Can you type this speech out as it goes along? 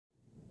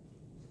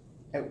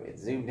Oh,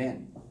 it's zoomed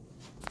in.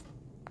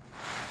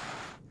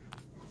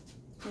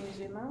 Can you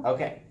zoom out?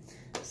 Okay,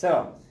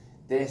 so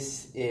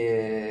this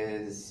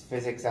is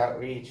physics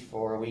outreach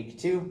for week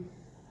 2.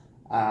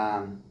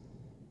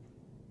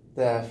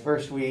 The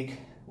first week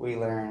we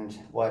learned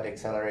what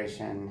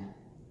acceleration,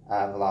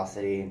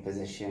 velocity, and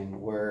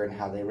position were and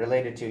how they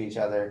related to each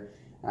other.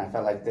 And I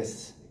felt like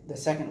the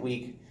second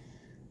week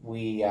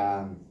we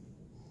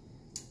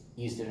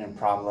used it in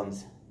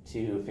problems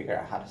to figure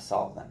out how to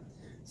solve them.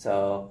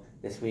 So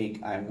this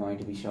week I'm going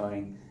to be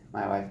showing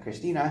my wife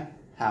Christina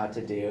how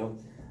to do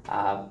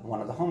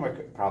one of the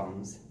homework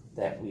problems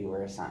that we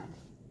were assigned.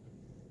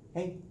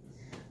 Okay,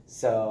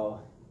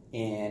 so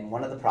in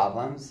one of the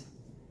problems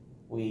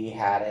we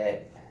had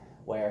it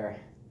where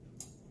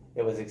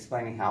it was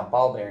explaining how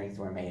ball bearings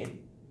were made,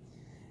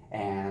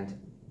 and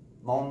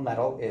molten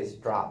metal is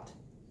dropped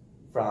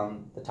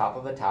from the top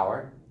of a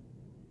tower,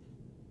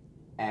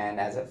 and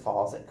as it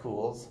falls it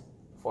cools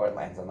before it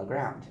lands on the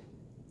ground.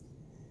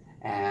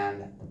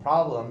 And the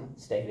problem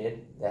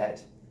stated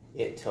that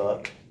it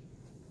took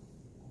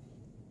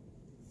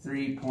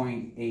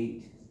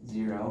 3.80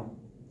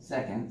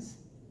 seconds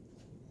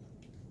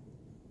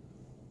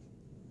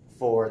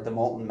for the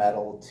molten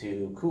metal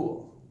to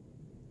cool.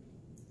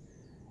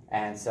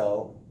 And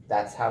so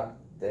that's how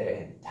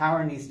the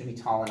tower needs to be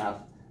tall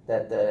enough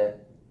that the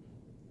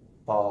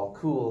ball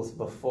cools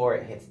before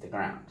it hits the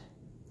ground.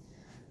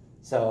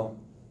 So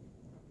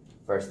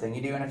first thing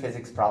you do in a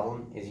physics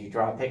problem is you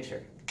draw a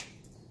picture.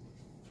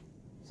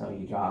 So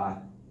you draw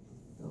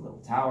the little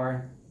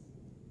tower.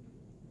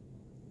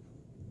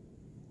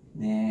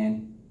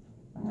 Then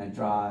I'm going to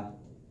draw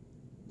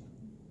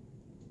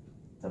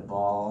the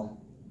ball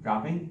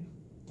dropping.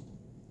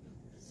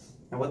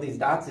 And what these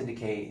dots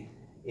indicate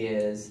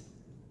is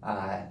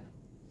I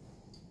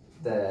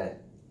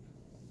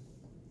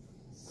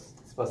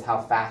suppose how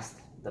fast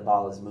the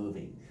ball is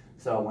moving.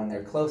 So when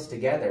they're close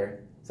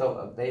together,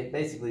 so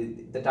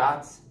basically the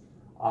dots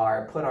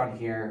are put on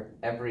here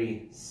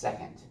every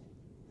second.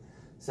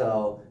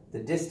 So the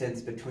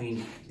distance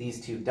between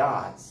these two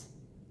dots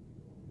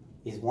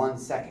is 1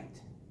 second.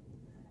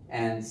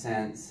 And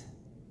since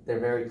they're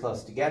very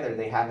close together,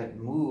 they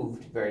haven't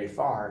moved very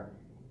far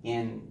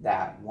in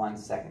that 1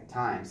 second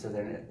time. So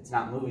it's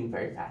not moving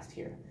very fast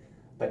here.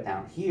 But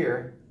down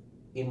here,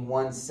 in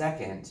 1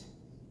 second,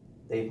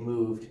 they've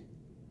moved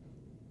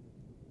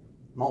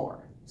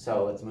more.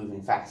 So it's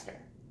moving faster.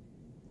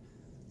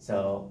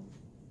 So,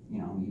 you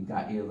know, you've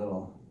got your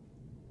little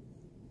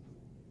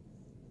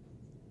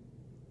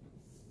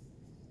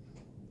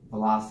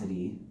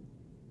velocity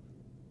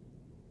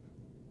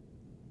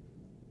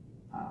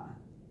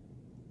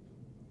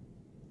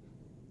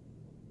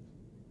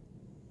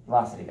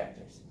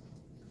vectors.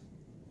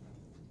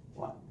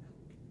 What?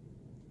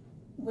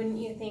 Wouldn't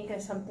you think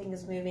if something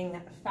is moving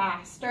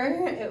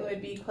faster, it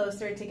would be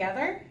closer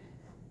together?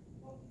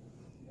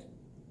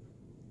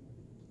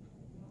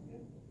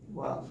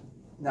 Well,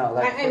 no.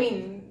 I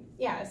mean,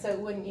 yeah, so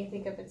wouldn't you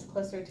think if it's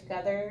closer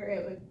together,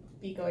 it would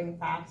be going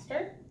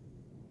faster?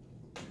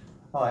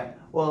 All right,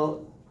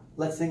 well,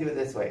 let's think of it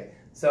this way.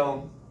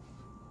 So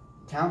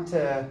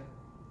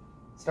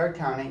start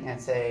counting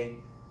and say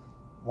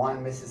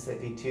 1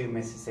 Mississippi, 2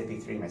 Mississippi,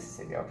 3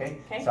 Mississippi, okay?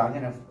 Okay. So I'm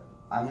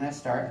gonna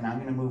start and I'm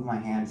gonna move my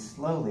hand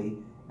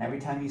slowly, and every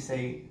time you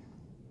say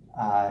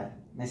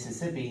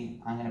Mississippi,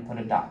 I'm gonna put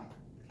a dot,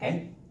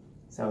 okay?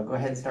 So go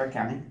ahead and start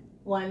counting.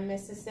 1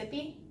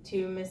 Mississippi,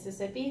 2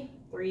 Mississippi,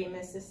 3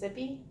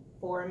 Mississippi,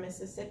 4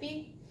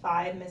 Mississippi,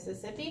 5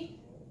 Mississippi,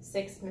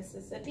 6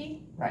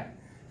 Mississippi. Right.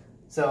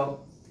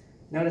 So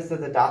notice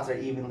that the dots are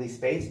evenly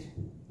spaced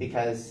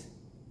because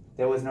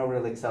there was no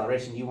real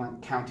acceleration. You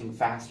weren't counting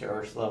faster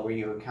or slower.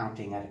 You were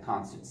counting at a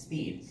constant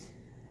speed.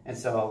 And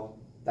so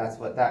that's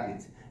what that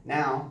means.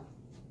 Now,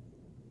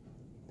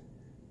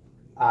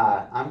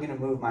 I'm going to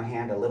move my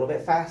hand a little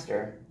bit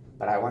faster,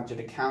 but I want you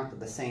to count at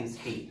the same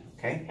speed,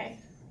 okay? Okay.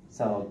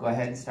 So go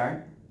ahead and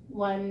start.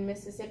 1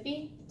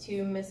 Mississippi,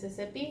 2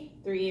 Mississippi,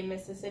 3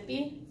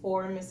 Mississippi,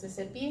 4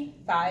 Mississippi,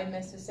 5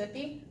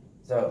 Mississippi.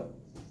 So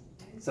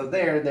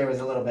there was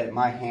a little bit,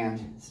 my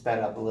hand sped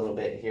up a little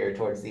bit here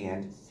towards the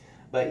end.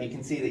 But you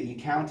can see that you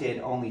counted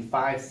only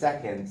 5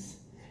 seconds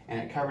and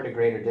it covered a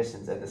greater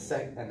distance, and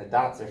the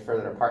dots are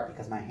further apart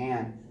because my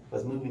hand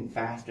was moving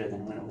faster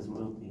than when it was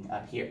moving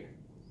up here.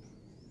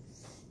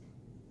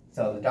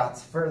 So the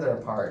dots further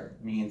apart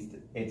means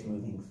that it's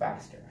moving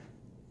faster.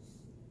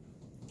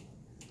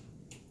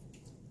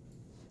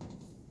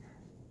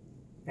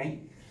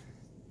 Okay?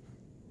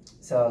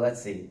 So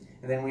let's see.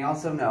 And then we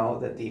also know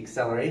that the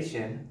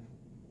acceleration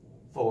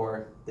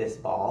for this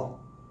ball,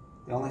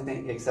 the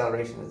only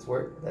acceleration that's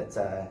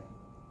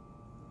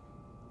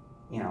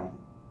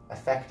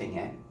affecting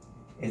it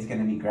is going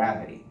to be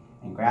gravity,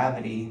 and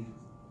gravity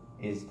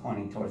is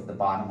pointing towards the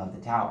bottom of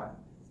the tower.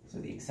 So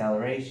the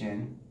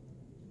acceleration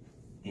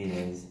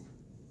is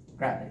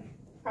gravity.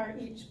 Are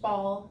each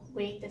ball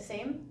weight the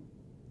same?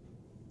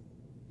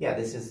 Yeah,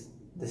 this is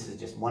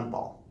just one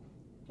ball.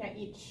 Yeah,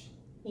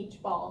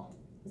 each ball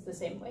is the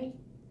same weight.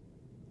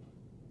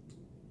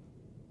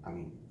 I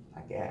mean,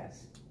 I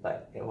guess,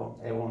 but it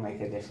won't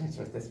make a difference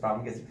with this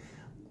problem because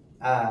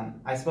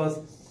I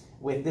suppose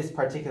with this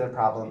particular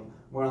problem,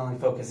 we're only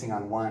focusing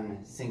on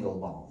one single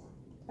ball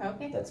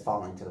that's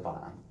falling to the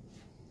bottom.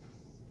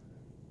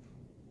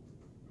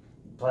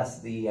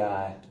 Plus the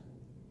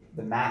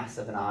mass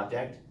of an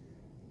object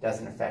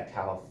doesn't affect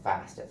how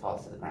fast it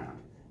falls to the ground.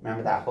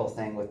 Remember that whole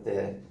thing with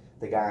the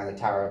guy on the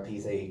Tower of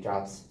Pisa, he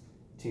drops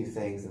two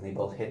things and they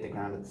both hit the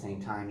ground at the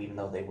same time even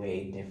though they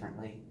weighed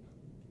differently?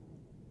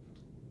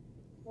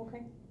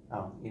 Okay.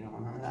 Oh, you don't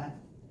remember that?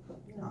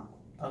 No.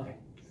 Oh, okay.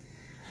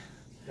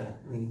 The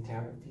Leaning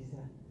Tower of Pisa?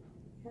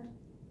 Yeah.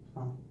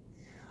 Oh.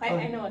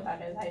 I know what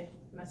that is. I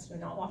must have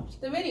not watched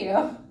the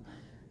video.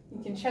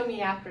 You can show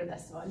me after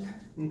this one.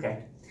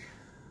 Okay.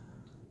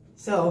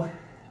 So,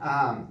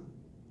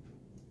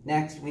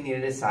 next we need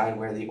to decide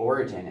where the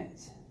origin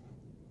is.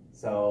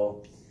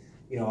 So,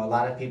 a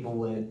lot of people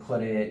would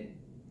put it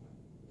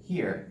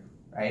here,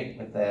 right?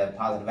 With the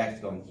positive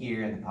x going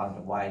here and the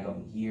positive y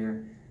going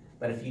here.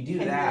 But if you do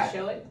that... Can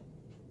you show it?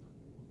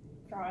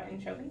 Draw it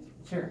and show me?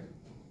 Sure.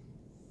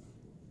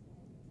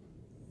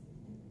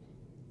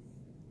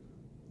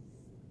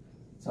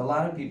 So a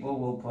lot of people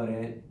will put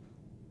it,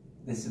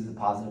 this is the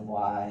positive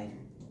y,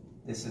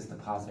 this is the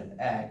positive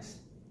x.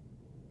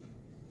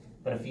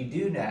 But if you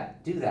do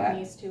that,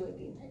 these two would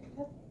be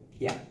negative.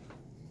 Yeah.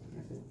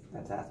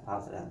 That's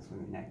positive, that's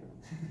going to be negative.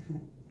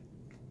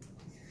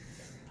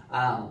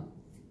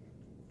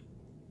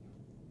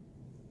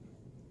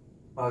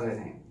 What was I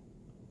saying?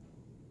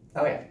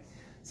 Oh yeah.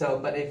 So,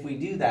 but if we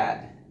do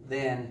that,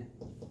 then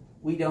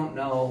we don't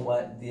know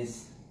what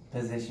this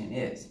position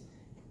is.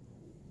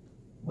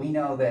 We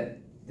know that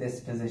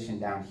this position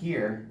down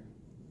here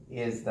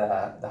is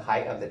the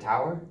height of the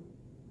tower,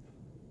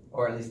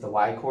 or at least the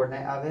y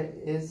coordinate of it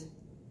is,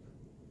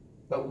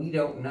 but we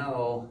don't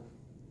know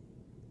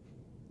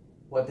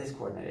what this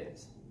coordinate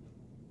is.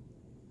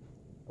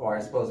 Or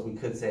I suppose we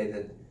could say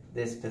that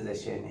this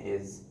position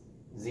is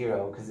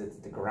 0 because it's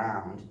the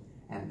ground,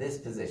 and this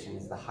position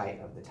is the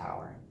height of the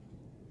tower.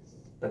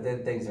 But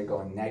then things are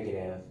going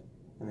negative,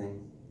 and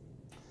then...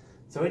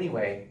 So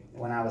anyway,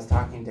 when I was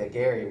talking to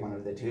Gary, one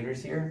of the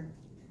tutors here,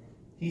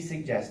 he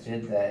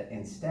suggested that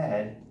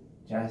instead,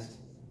 just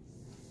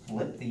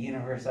flip the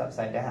universe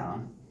upside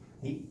down.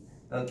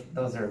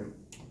 Those are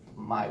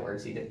my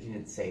words, he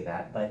didn't say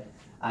that, but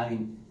I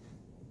mean,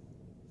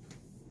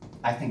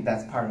 I think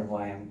that's part of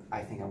why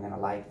I think I'm going to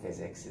like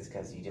physics, is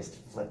because you just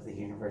flip the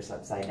universe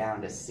upside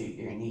down to suit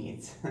your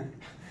needs.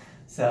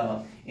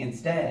 So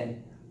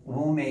instead,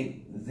 we'll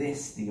make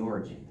this the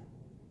origin,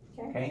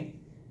 okay?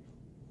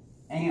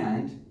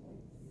 And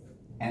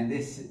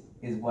this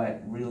is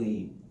what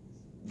really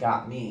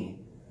got me.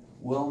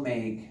 We'll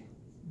make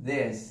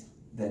this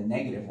the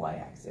negative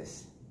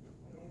y-axis,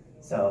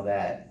 so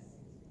that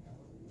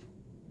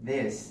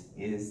this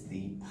is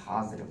the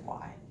positive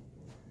y.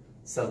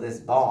 So this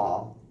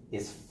ball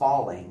is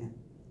falling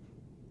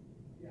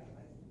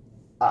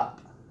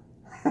up.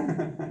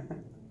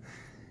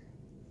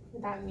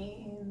 That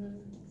means...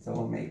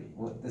 So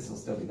this will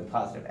still be the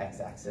positive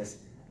x-axis,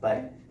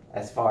 but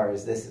as far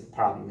as this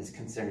problem is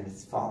concerned,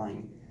 it's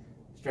falling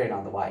straight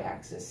on the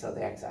y-axis, so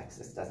the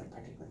x-axis doesn't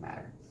particularly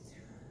matter.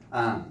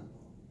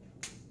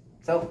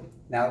 So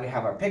now that we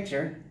have our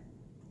picture,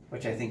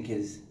 which I think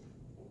is,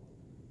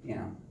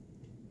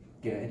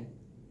 good.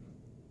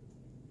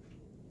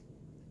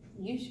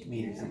 You should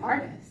be Meters an and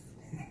artist.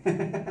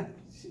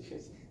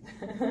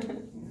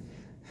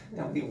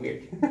 Don't be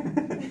weird.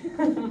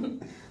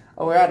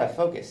 Oh, we're out of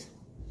focus.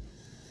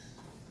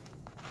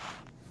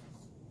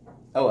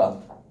 Oh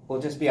well,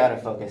 we'll just be out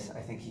of focus. I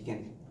think he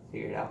can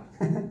figure it out.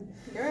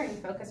 You're in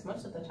focus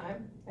most of the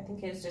time. I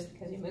think it's just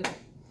because you move.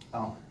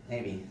 Oh,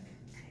 maybe.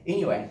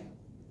 Anyway,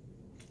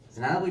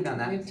 so now that we've done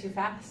that, Move too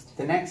fast.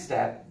 the next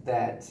step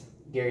that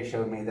Gary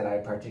showed me that I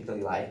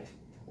particularly liked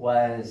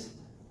was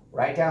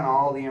write down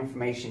all the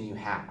information you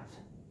have.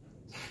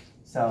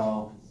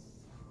 So,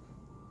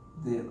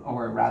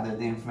 or rather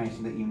the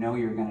information that you know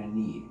you're going to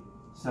need.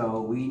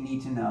 So we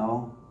need to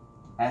know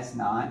S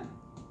naught.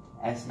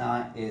 S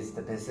naught is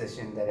the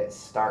position that it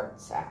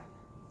starts at,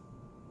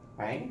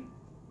 right?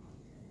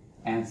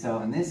 And so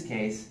in this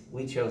case,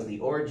 we chose the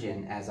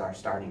origin as our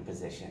starting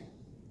position.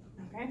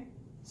 Okay.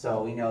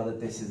 So we know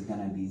that this is going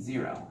to be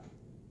 0.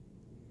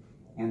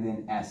 And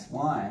then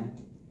S1,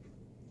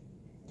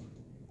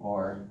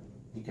 or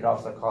you could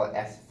also call it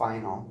S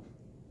final,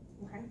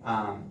 Okay.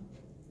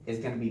 is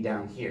going to be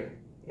down here.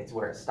 It's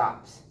where it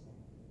stops.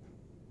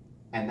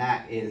 And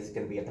that is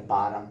going to be at the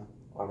bottom,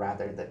 or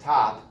rather the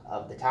top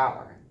of the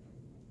tower.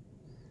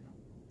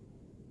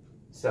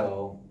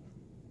 So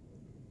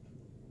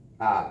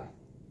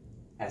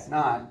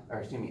S1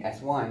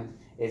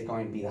 is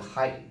going to be the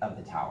height of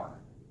the tower,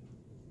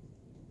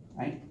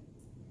 right?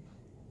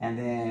 And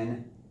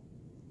then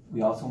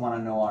we also want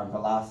to know our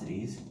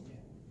velocities.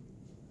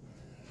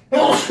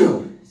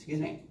 Excuse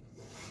me.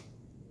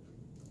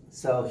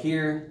 So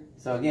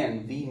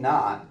again, V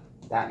naught,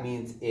 that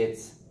means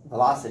it's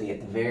velocity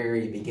at the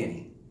very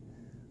beginning.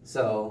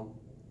 So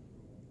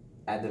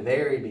at the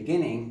very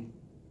beginning,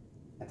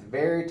 at the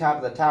very top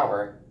of the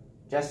tower,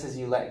 just as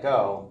you let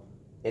go,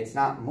 it's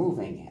not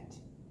moving yet.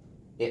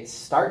 It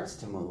starts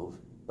to move,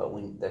 but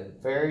when the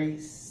very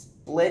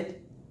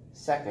split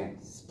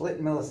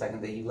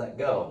millisecond that you let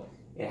go,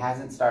 it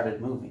hasn't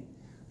started moving.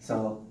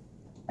 So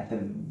at the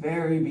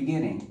very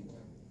beginning,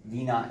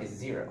 V naught is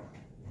 0.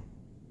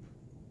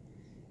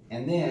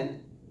 And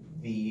then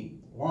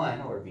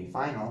V1, or V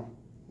final,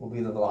 will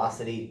be the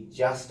velocity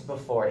just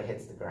before it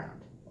hits the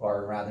ground,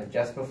 or rather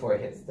just before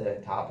it hits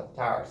the top of the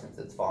tower, since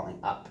it's falling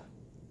up.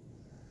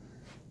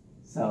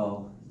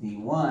 So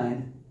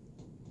V1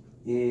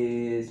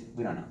 is,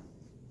 we don't know.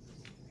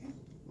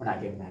 We're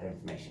not given that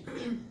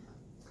information.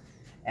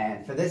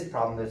 And for this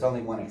problem, there's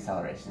only one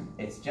acceleration.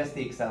 It's just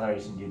the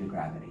acceleration due to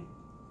gravity.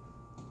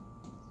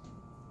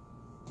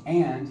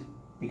 And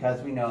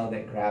because we know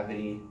that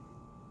gravity,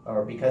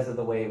 or because of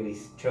the way we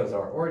chose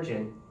our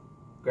origin,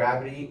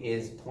 gravity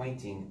is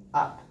pointing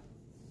up.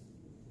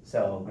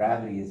 So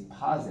gravity is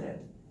positive,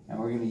 and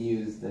we're going to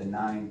use the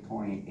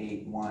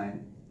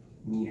 9.81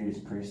 meters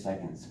per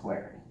second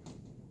squared.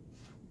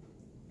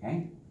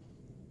 Okay?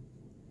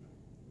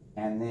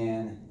 And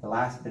then the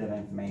last bit of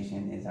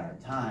information is our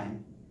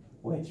time,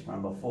 which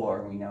from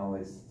before we know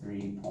is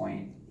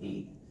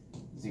 3.80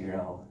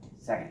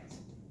 seconds.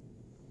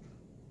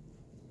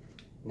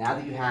 Now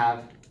that you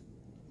have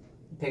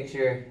the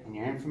picture and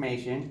your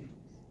information,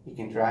 you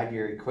can drive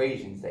your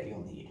equations that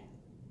you'll need.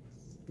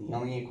 The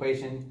only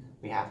equation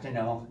we have to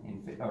know,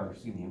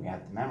 we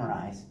have to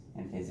memorize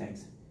in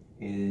physics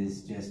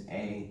is just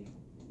A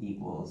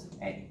equals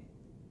A.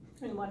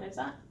 And what is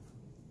that?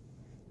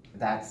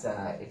 That's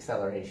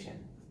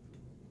acceleration.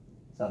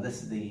 So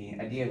this is the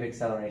idea of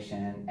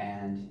acceleration,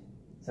 and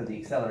so the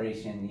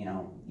acceleration,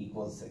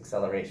 equals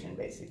acceleration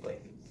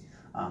basically,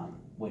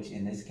 which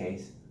in this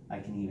case, I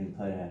can even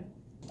put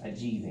a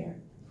G there,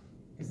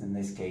 because in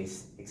this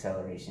case,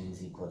 acceleration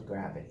is equal to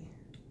gravity.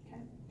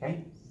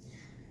 Okay?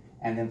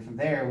 And then from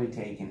there, we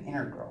take an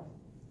integral.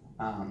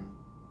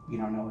 You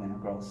don't know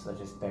integrals, so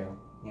just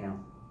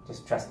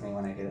just trust me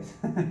when I do this.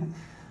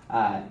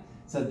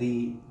 So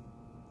the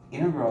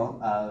integral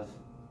of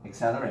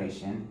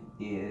acceleration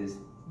is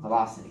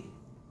velocity.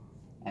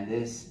 And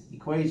this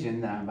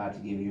equation that I'm about to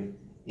give you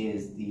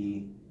is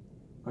the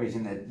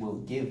equation that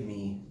will give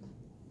me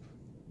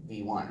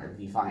V1, or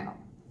V final,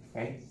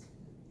 okay?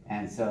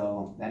 And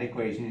so that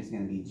equation is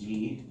going to be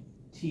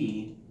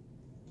GT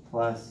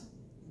plus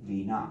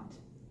V naught,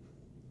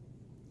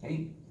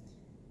 okay?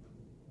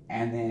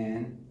 And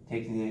then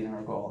taking the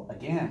integral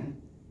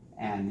again,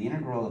 and the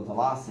integral of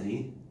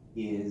velocity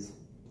is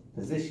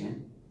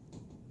position,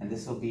 and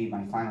this will be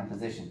my final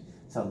position.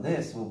 So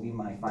this will be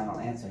my final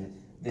answer.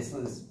 This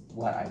is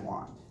what I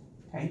want,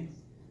 okay?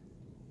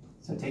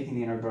 So taking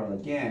the integral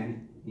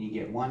again, you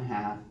get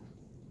 1/2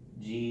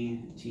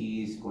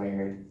 GT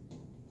squared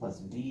plus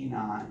V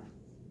naught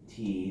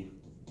T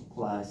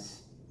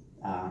plus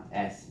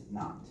S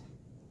naught,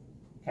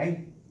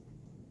 okay?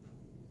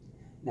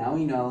 Now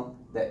we know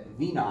that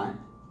V naught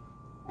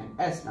and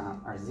S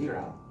naught are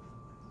 0.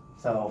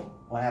 So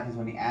what happens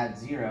when you add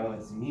 0?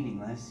 It's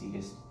meaningless. You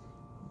just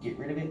get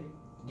rid of it,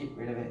 get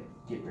rid of it,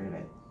 get rid of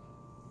it.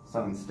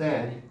 So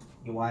instead,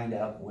 you wind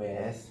up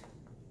with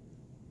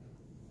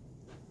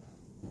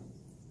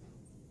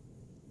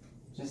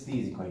just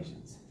these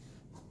equations.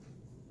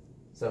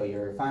 So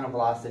your final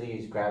velocity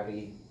is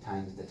gravity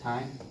times the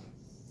time.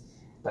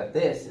 But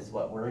this is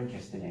what we're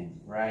interested in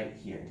right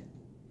here.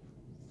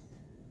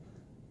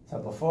 So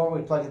before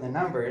we plug in the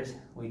numbers,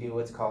 we do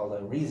what's called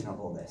a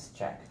reasonableness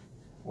check,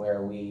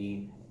 where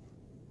we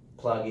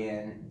plug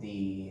in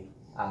the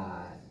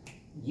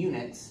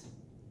units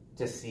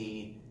to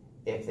see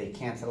if they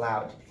cancel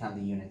out to become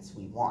the units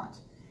we want.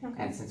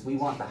 Okay. And since we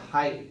want the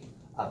height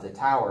of the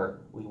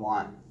tower, we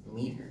want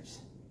meters,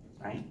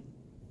 right?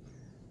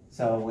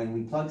 So when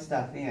we plug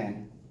stuff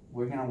in,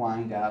 we're going to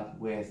wind up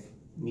with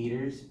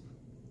meters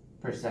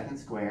per second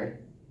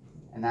squared,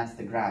 and that's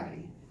the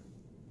gravity,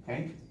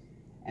 okay?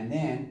 And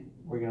then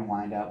we're going to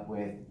wind up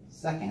with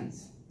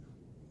seconds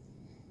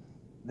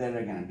that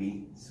are going to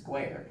be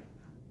squared.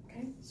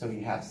 Okay. So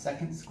you have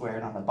seconds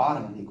squared on the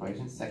bottom of the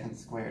equation, seconds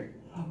squared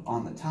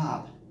on the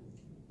top.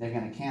 They're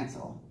going to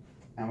cancel,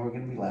 and we're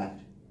going to be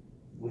left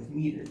with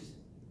meters,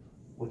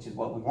 which is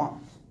what we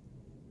want.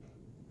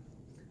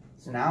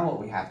 So now what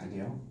we have to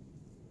do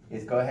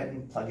is go ahead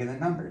and plug in the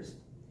numbers.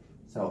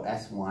 So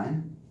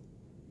S1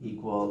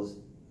 equals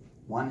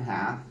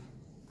 1/2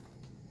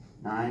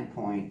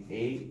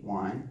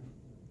 9.81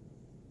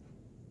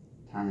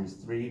 times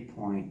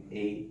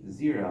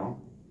 3.80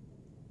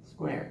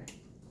 squared.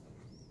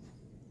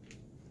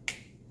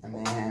 And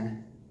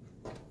then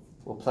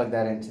we'll plug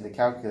that into the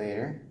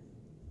calculator,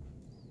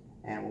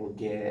 and we'll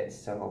get,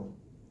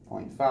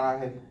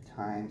 0.5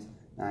 times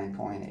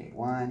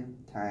 9.81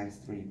 times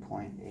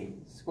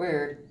 3.8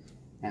 squared,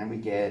 and we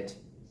get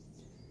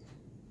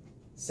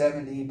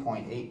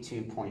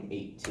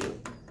 70.82.82.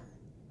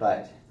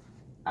 But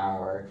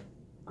our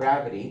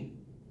gravity,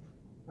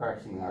 or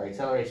excuse me, our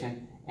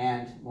acceleration,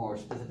 and more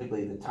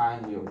specifically the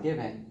time we were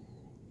given,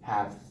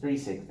 have 3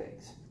 sig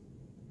figs.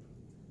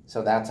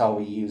 So that's all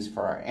we use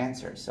for our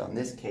answer. So in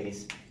this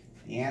case,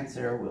 the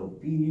answer will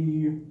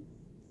be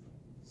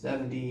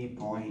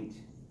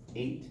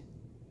 70.8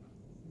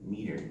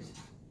 meters.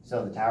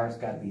 So the tower's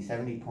got to be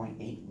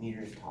 70.8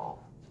 meters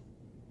tall.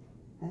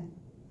 Huh?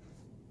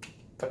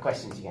 What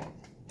questions you got?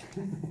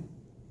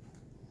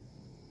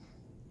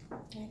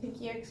 I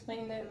think you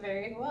explained it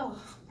very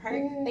well.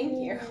 Thank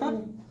you.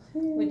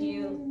 Would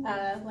you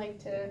like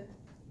to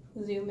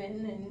zoom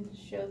in and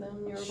show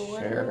them your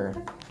board? Sure.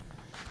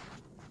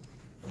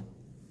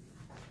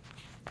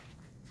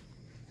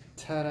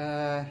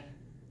 Ta-da!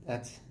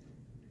 That's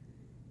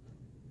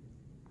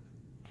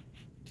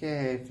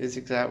okay.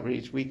 Physics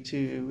Outreach Week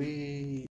 2.